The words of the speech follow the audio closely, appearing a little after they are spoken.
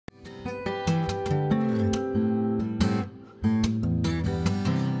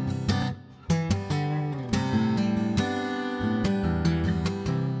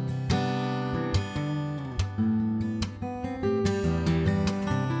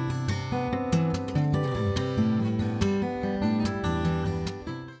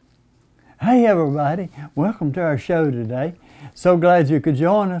Hey everybody, welcome to our show today. So glad you could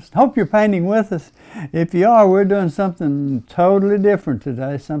join us. Hope you're painting with us. If you are, we're doing something totally different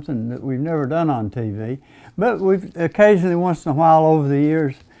today, something that we've never done on TV. But we've occasionally, once in a while over the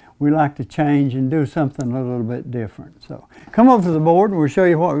years, we like to change and do something a little bit different. So come over to the board and we'll show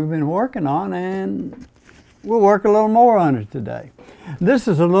you what we've been working on, and we'll work a little more on it today. This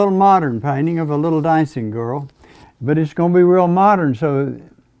is a little modern painting of a little dancing girl, but it's going to be real modern, so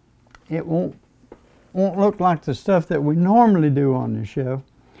it won't look like the stuff that we normally do on the show.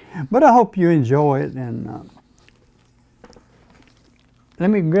 But I hope you enjoy it, and let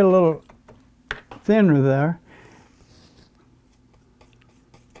me get a little thinner there.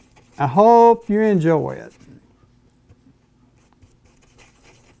 I hope you enjoy it.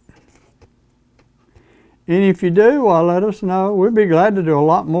 And if you do, well, let us know. We'd be glad to do a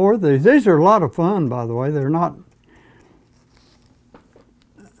lot more of these. These are a lot of fun, by the way. They're not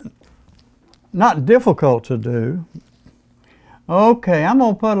difficult to do. Okay, I'm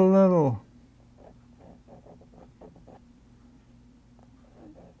going to put a little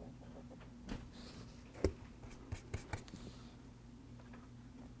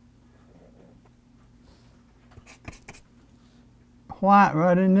white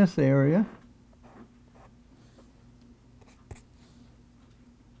right in this area.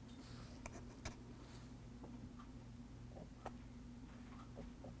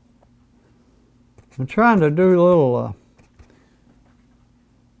 I'm trying to do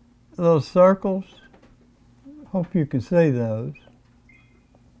little circles. Hope you can see those.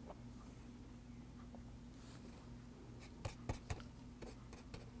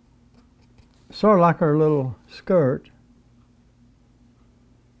 Sort of like her little skirt.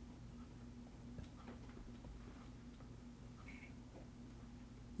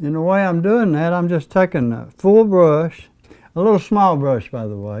 And the way I'm doing that, I'm just taking a full brush, a little small brush, by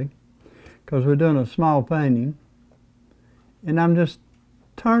the way, because we're doing a small painting, and I'm just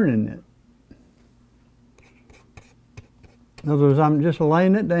turning it. In other words, I'm just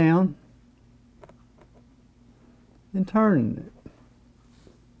laying it down and turning it.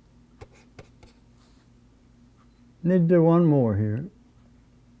 Need to do one more here.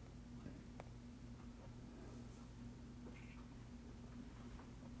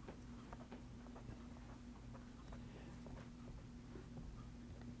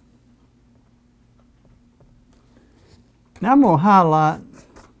 Now I'm going to highlight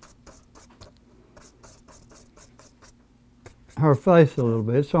her face a little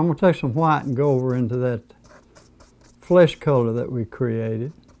bit. So I'm going to take some white and go over into that flesh color that we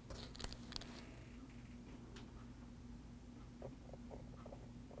created.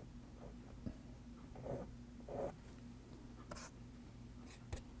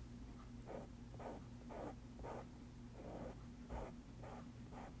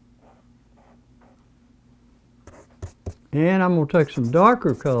 And I'm going to take some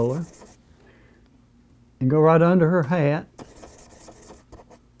darker color and go right under her hat.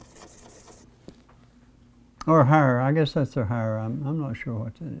 Or hair. I guess that's her hair. I'm not sure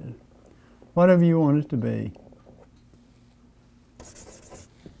what that is. Whatever you want it to be.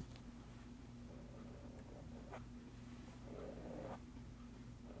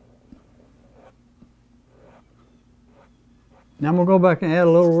 Now I'm going to go back and add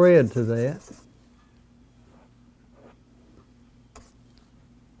a little red to that.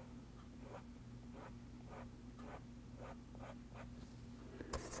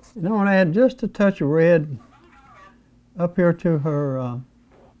 And I want to add just a touch of red up here to her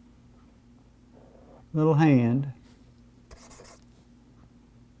little hand.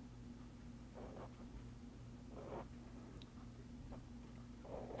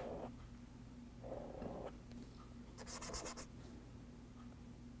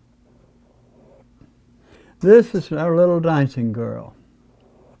 This is our little dancing girl.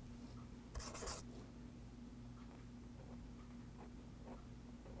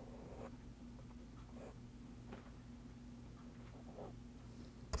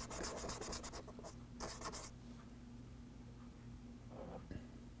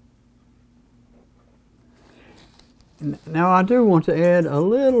 Now I do want to add a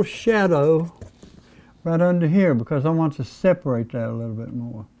little shadow right under here because I want to separate that a little bit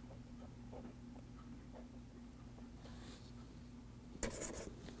more.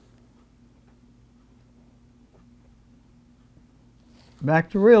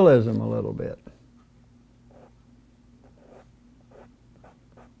 Back to realism a little bit.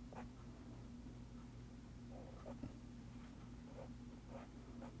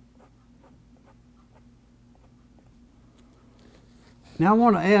 Now I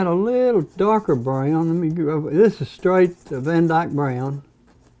want to add a little darker brown. Let me go over. This is straight Van Dyke brown.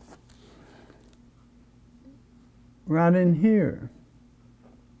 right in here.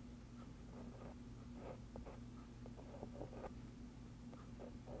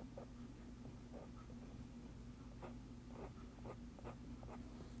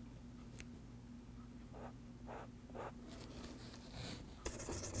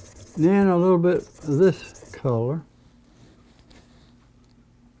 Then a little bit of this color.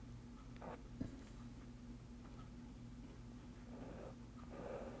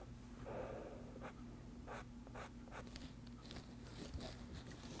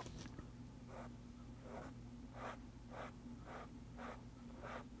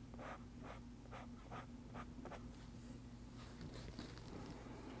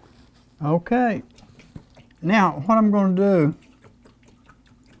 Okay, now what I'm going to do,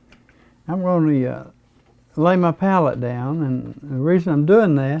 I'm going to lay my palette down, and the reason I'm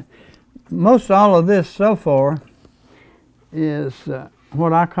doing that, most all of this so far is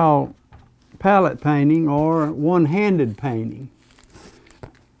what I call palette painting or one-handed painting.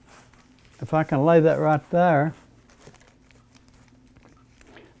 If I can lay that right there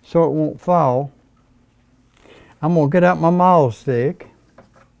so it won't fall, I'm going to get out my maul stick.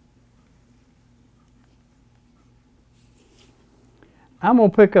 I'm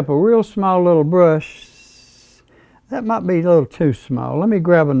going to pick up a real small little brush. That might be a little too small. Let me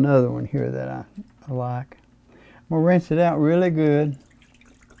grab another one here that I like. I'm going to rinse it out really good.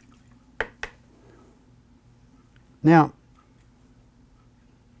 Now,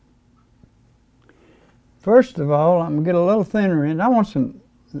 first of all, I'm going to get a little thinner in. I want some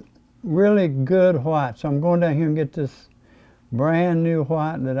really good white. So I'm going down here and get this brand new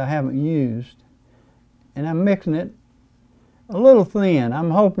white that I haven't used. And I'm mixing it a little thin.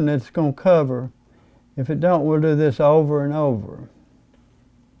 I'm hoping it's going to cover. If it don't, we'll do this over and over.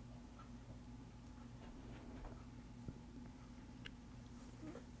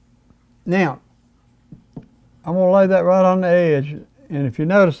 Now, I'm going to lay that right on the edge. And if you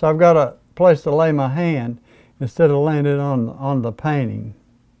notice, I've got a place to lay my hand instead of laying it on the painting.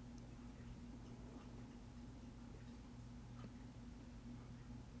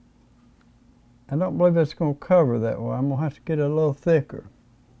 I don't believe it's going to cover that way. I'm going to have to get it a little thicker.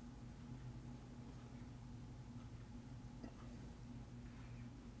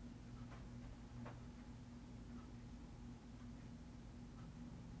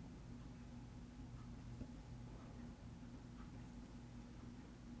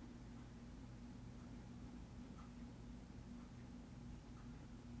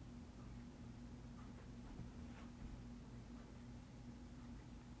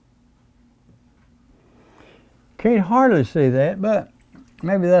 Can't hardly see that, but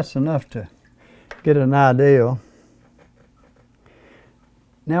maybe that's enough to get an idea.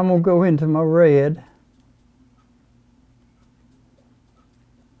 Now I'm going to go into my red.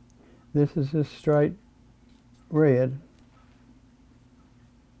 This is just straight red.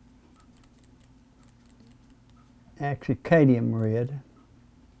 Actually, cadmium red.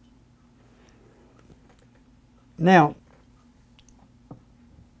 Now,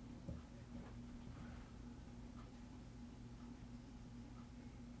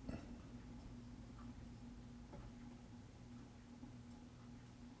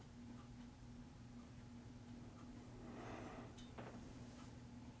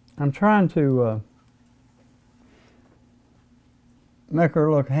 I'm trying to make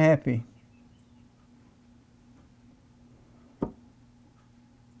her look happy.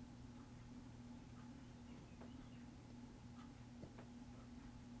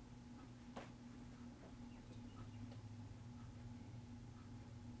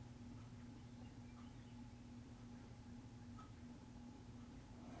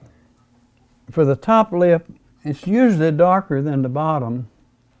 For the top lip, it's usually darker than the bottom.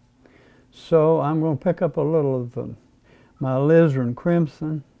 So I'm going to pick up a little of my alizarin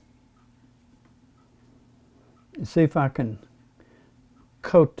crimson and see if I can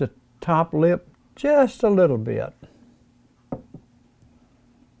coat the top lip just a little bit.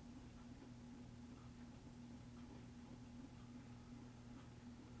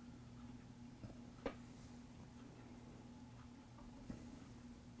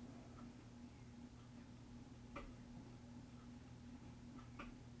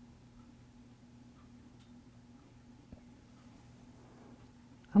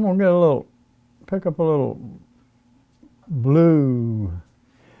 I'm going to pick up a little blue.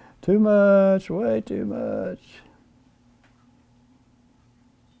 Too much, way too much.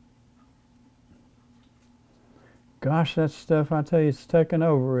 Gosh, that stuff, I tell you, it's taking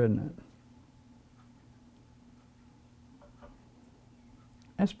over, isn't it?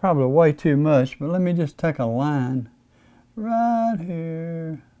 That's probably way too much, but let me just take a line right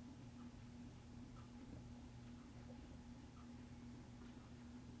here.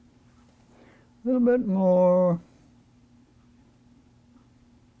 A little bit more.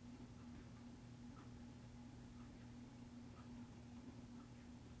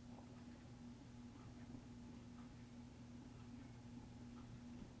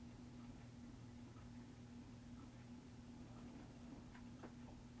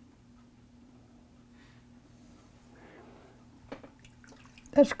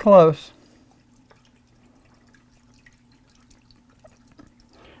 That's close.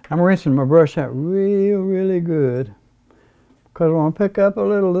 I'm rinsing my brush out really good because I want to pick up a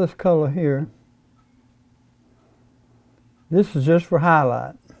little of this color here. This is just for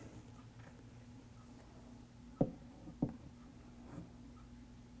highlight.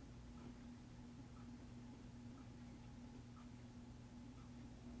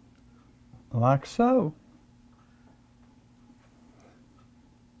 Like so.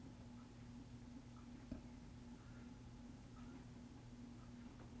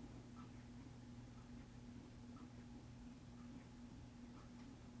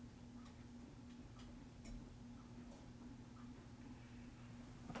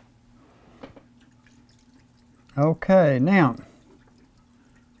 Okay, now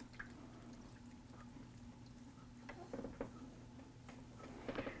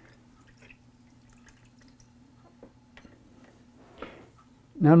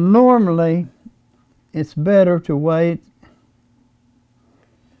normally it's better to wait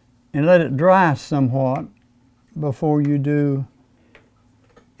and let it dry somewhat before you do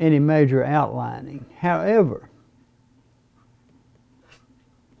any major outlining. However,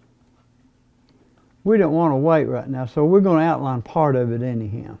 we don't want to wait right now, so we're going to outline part of it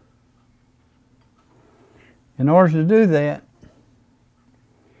anyhow. In order to do that,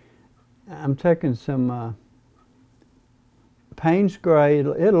 I'm taking some Payne's Gray.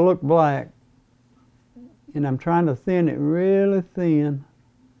 It'll look black, and I'm trying to thin it really thin.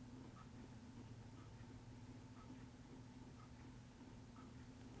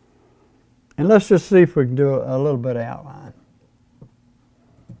 And let's just see if we can do a little bit of outline.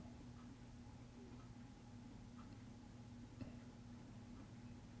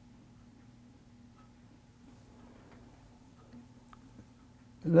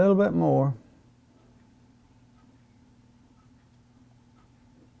 A little bit more.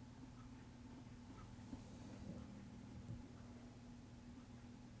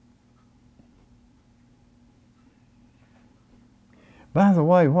 By the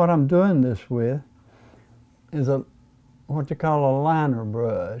way, what I'm doing this with is what you call a liner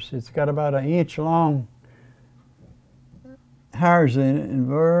brush. It's got about 1 inch long hairs in it and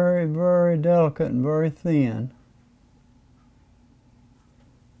very delicate and very thin.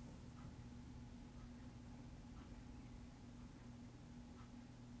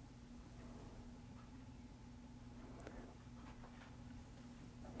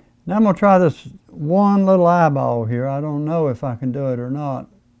 Now I'm going to try this one little eyeball here. I don't know if I can do it or not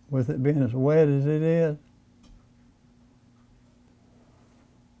with it being as wet as it is.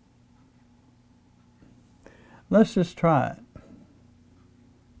 Let's just try it.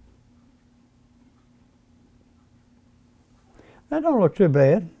 That don't look too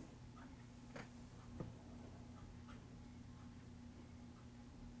bad.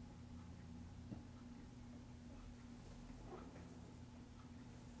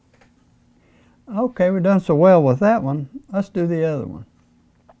 Okay, we've done so well with that one. Let's do the other one.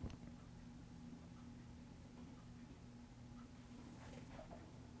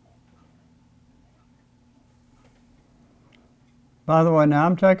 By the way, now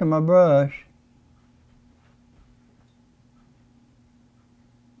I'm taking my brush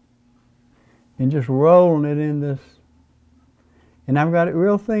and just rolling it in this, and I've got it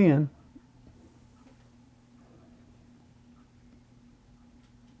real thin.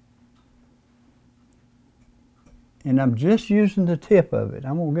 And I'm just using the tip of it.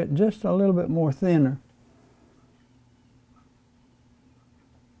 I'm going to get just a little bit more thinner.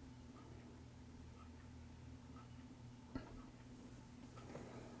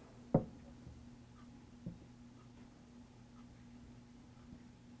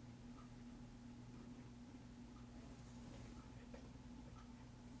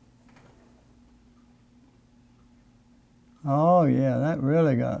 Oh yeah, that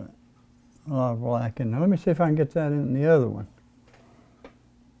really got a lot of black in there. Let me see if I can get that in the other one.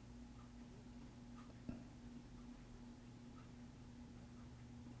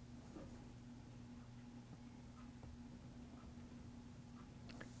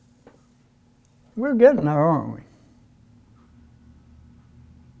 We're getting there, aren't we?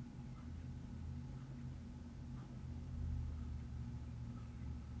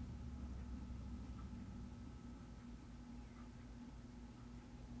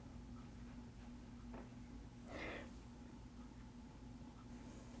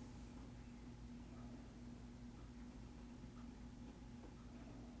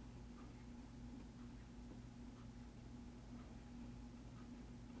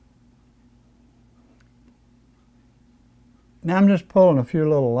 Now I'm just pulling a few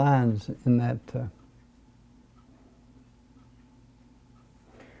little lines in that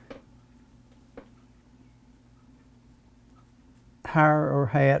hair or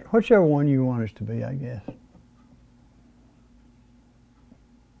hat, whichever one you want it to be, I guess.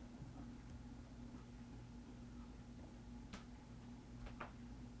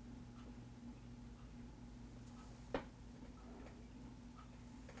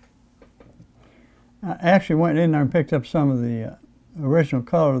 I actually went in there and picked up some of the original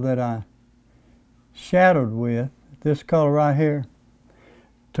color that I shadowed with, this color right here,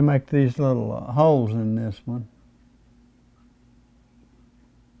 to make these little holes in this one.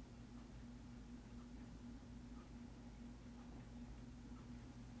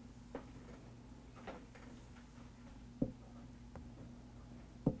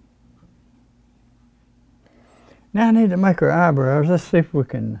 Now I need to make her eyebrows. Let's see if we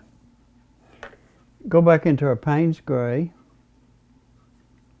can go back into our Payne's Gray.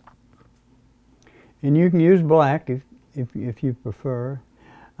 And you can use black if you prefer.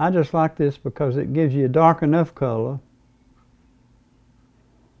 I just like this because it gives you a dark enough color.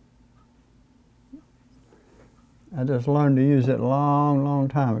 I just learned to use it a long, long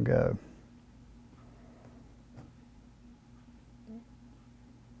time ago.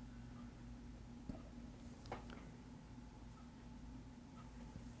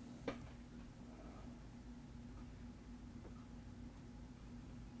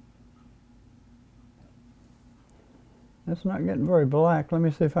 It's not getting very black. Let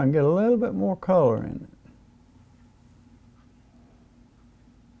me see if I can get a little bit more color in it.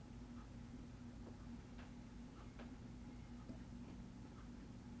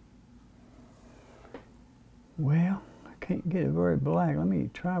 Well, I can't get it very black. Let me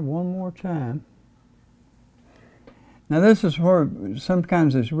try one more time. Now this is where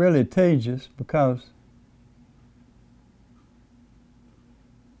sometimes it's really tedious because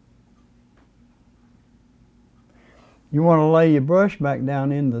you want to lay your brush back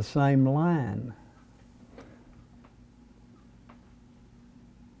down in the same line.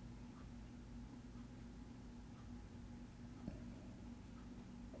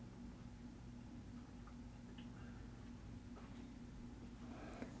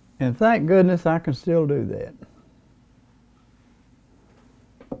 And thank goodness I can still do that.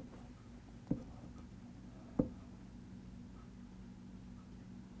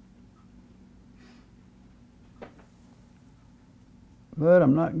 But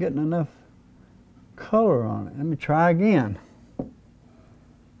I'm not getting enough color on it. Let me try again.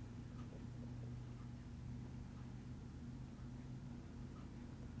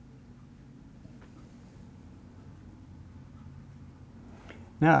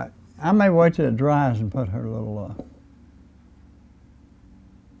 Now, I may wait till it dries and put her little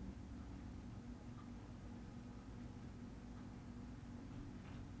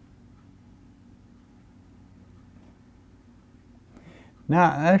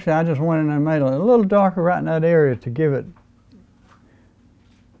Now, actually, I just went in and made it a little darker right in that area to give it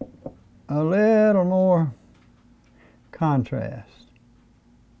a little more contrast.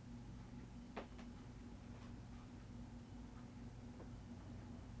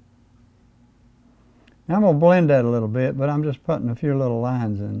 Now, I'm going to blend that a little bit, but I'm just putting a few little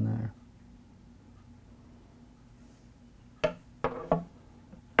lines in there.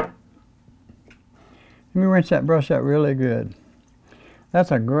 Let me rinse that brush out really good.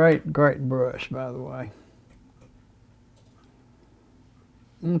 That's a great, great brush, by the way.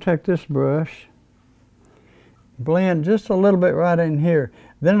 I'm going to take this brush, blend just a little bit right in here.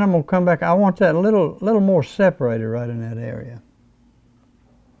 Then I'm going to come back. I want that a little more separated right in that area.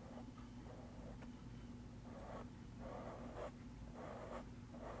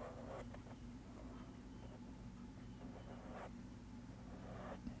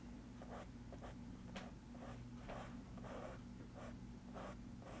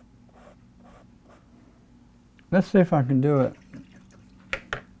 Let's see if I can do it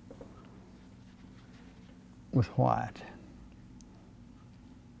with white.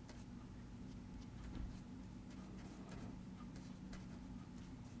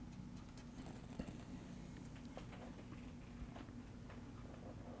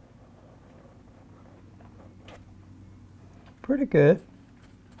 Pretty good.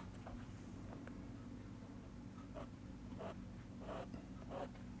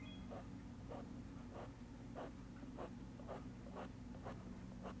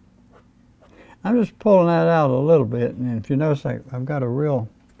 I'm just pulling that out a little bit, and if you notice, I've got a real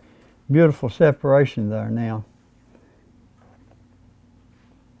beautiful separation there now.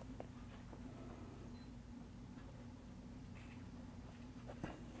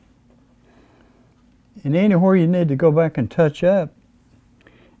 And anywhere you need to go back and touch up,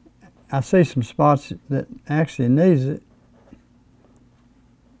 I see some spots that actually needs it.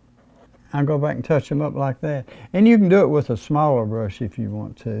 I'll go back and touch them up like that. And you can do it with a smaller brush if you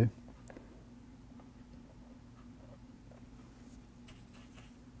want to.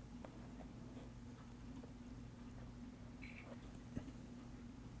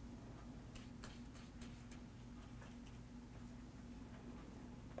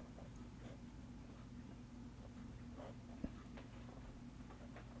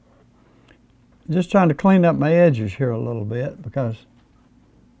 Just trying to clean up my edges here a little bit because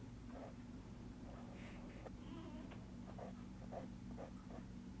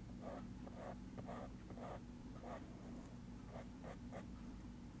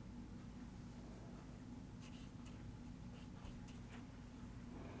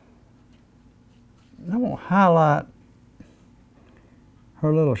I want to highlight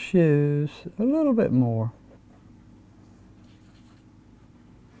her little shoes a little bit more.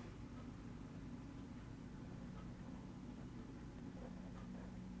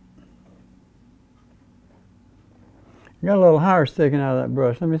 Got a little hair sticking out of that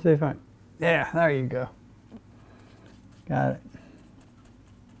brush. Let me see if I, yeah, there you go. Got it.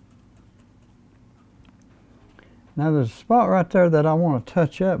 Now there's a spot right there that I want to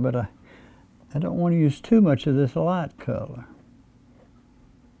touch up, but I don't want to use too much of this light color.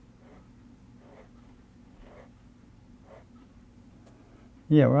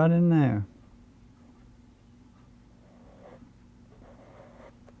 Yeah, right in there.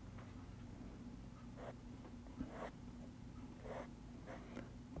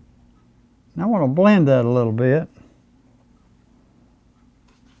 I want to blend that a little bit.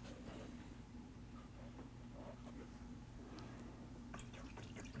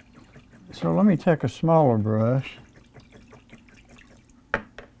 So let me take a smaller brush.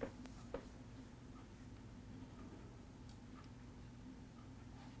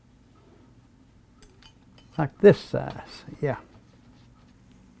 Like this size, yeah.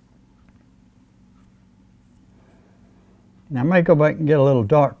 Now I may go back and get a little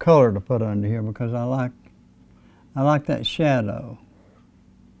dark color to put under here because I like that shadow.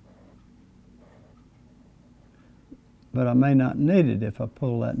 But I may not need it if I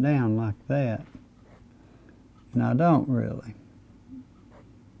pull that down like that. And I don't really.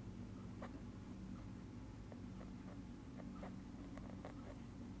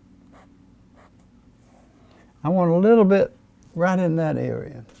 I want a little bit right in that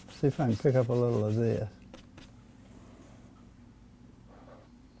area. See if I can pick up a little of this.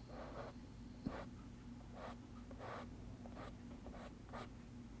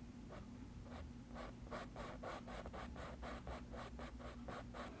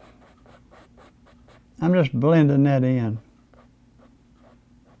 I'm just blending that in.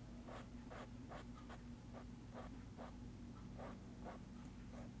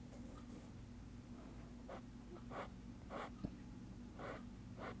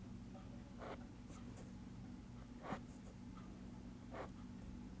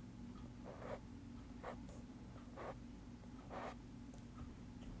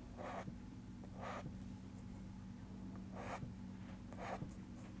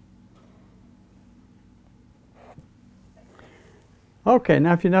 Okay,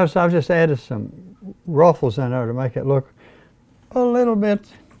 now if you notice, I've just added some ruffles in there to make it look a little bit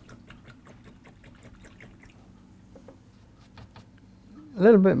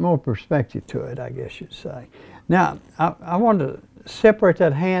more perspective to it, I guess you'd say. Now, I want to separate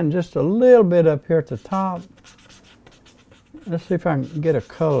that hand just a little bit up here at the top. Let's see if I can get a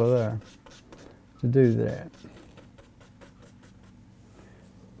color there to do that.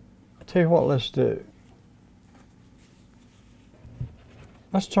 I'll tell you what, let's do.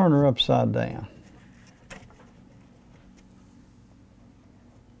 Let's turn her upside down.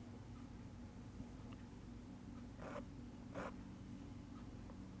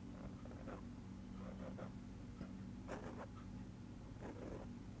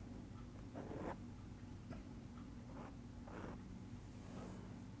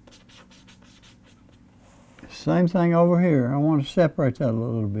 Same thing over here. I want to separate that a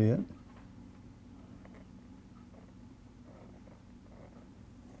little bit.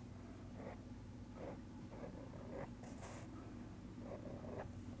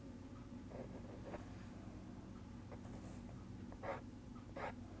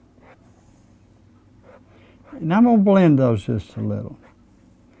 And I'm going to blend those just a little.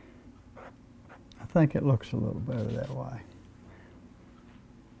 I think it looks a little better that way.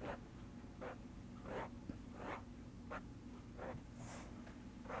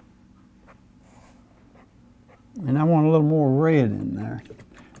 And I want a little more red in there.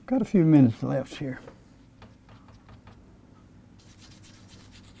 Got a few minutes left here.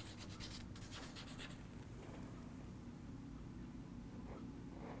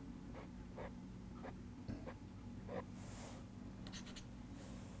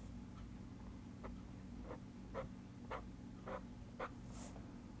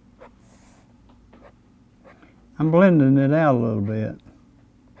 I'm blending it out a little bit.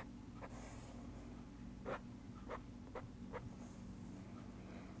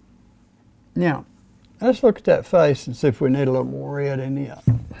 Now, let's look at that face and see if we need a little more red in it.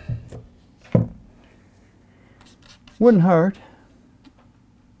 Wouldn't hurt.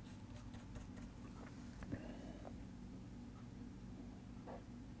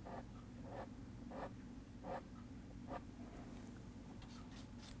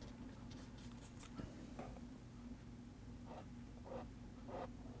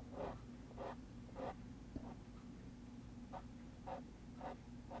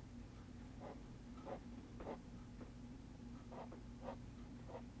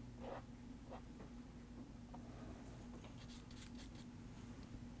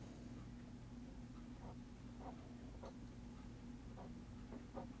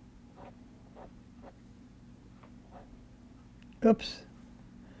 Oops,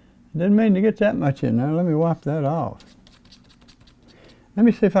 didn't mean to get that much in there. Let me wipe that off. Let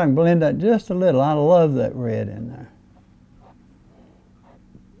me see if I can blend that just a little. I love that red in there.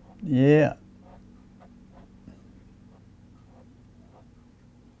 Yeah.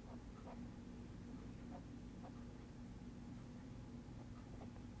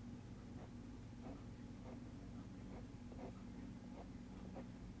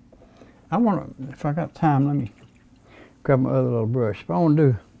 I want to, if I got time, let me grab my other little brush. But I want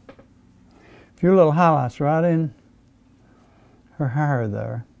to do a few little highlights right in her hair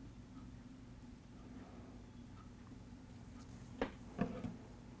there.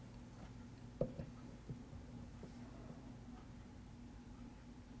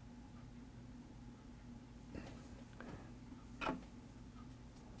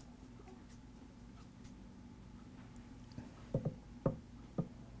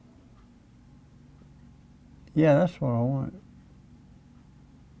 Yeah, that's what I want.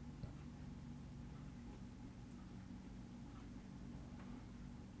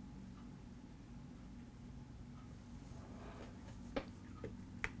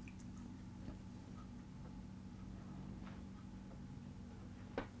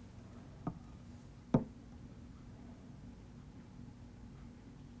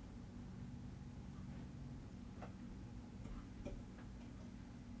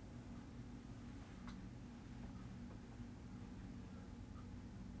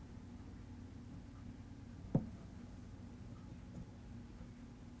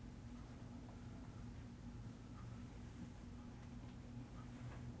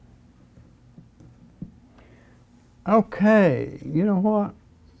 Okay, you know what?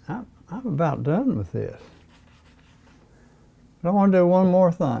 I'm about done with this. But I want to do one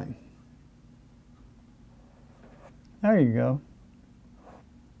more thing. There you go.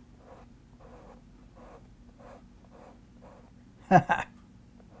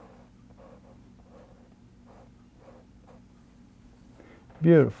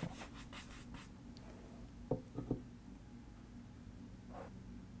 Beautiful.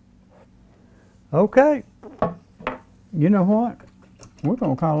 Okay. You know what? We're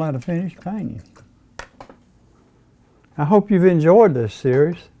going to call that a finished painting. I hope you've enjoyed this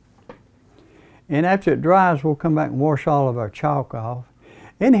series. And after it dries, we'll come back and wash all of our chalk off.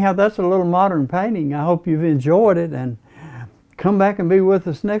 Anyhow, that's a little modern painting. I hope you've enjoyed it, and come back and be with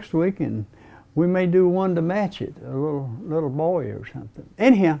us next week, and we may do one to match it, a little boy or something.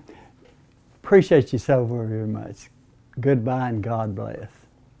 Anyhow, appreciate you so very much. Goodbye and God bless.